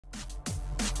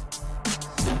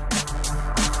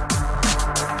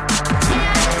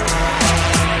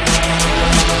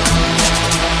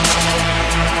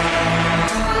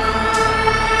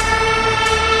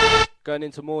Going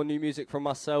into more new music from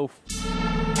myself.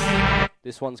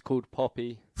 This one's called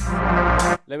Poppy.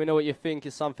 Let me know what you think.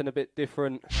 It's something a bit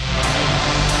different.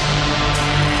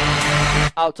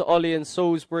 Out to Ollie in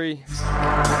Salisbury.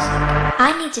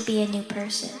 I need to be a new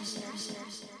person.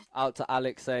 Out to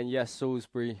Alex saying yes,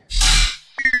 Salisbury.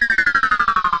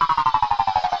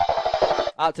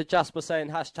 Out to Jasper saying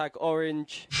hashtag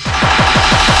orange.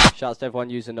 Shouts to everyone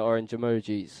using the orange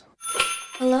emojis.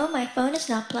 Hello, my phone is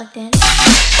not plugged in.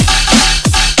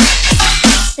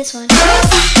 This one.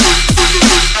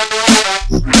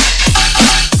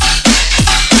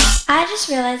 I just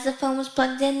realized the phone was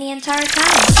plugged in the entire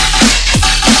time.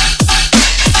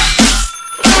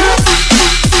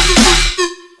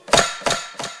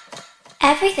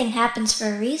 Everything happens for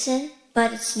a reason,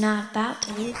 but it's not about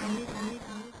to.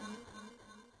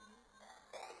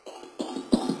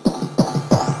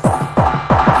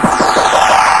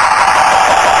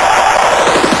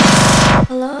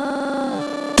 Hello?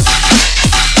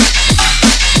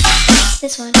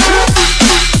 This one.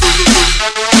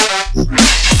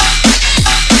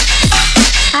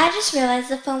 I just realized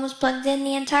the phone was plugged in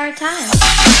the entire time.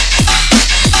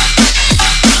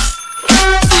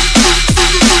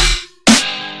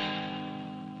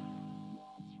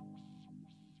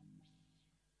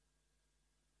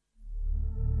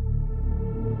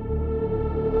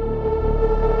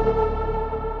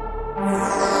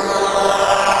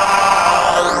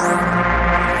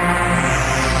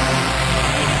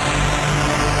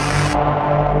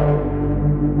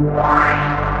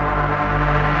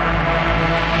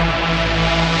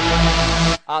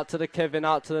 Out to the Kevin,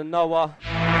 out to the Noah.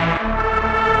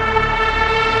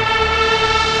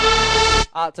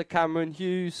 Out to Cameron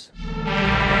Hughes.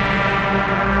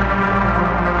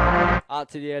 Out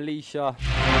to the Alicia.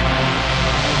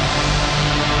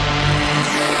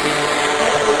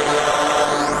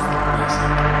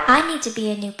 I need to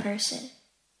be a new person.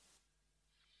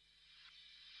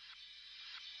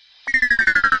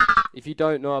 If you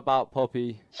don't know about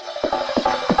Poppy,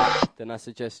 then I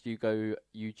suggest you go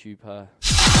YouTube her,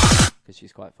 because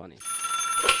she's quite funny.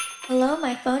 Hello,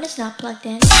 my phone is not plugged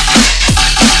in.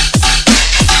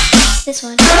 This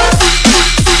one.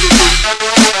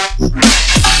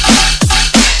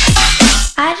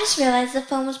 I just realized the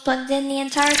phone was plugged in the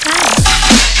entire time.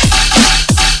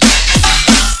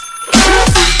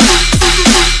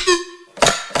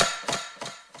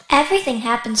 Everything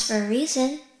happens for a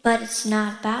reason, but it's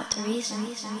not about the reason.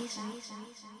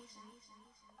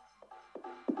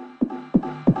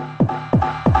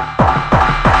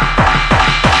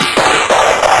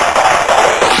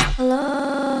 Hello?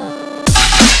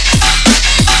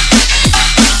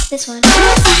 This one.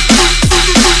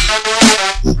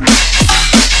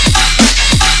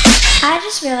 I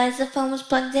just realized the phone was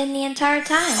plugged in the entire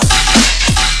time.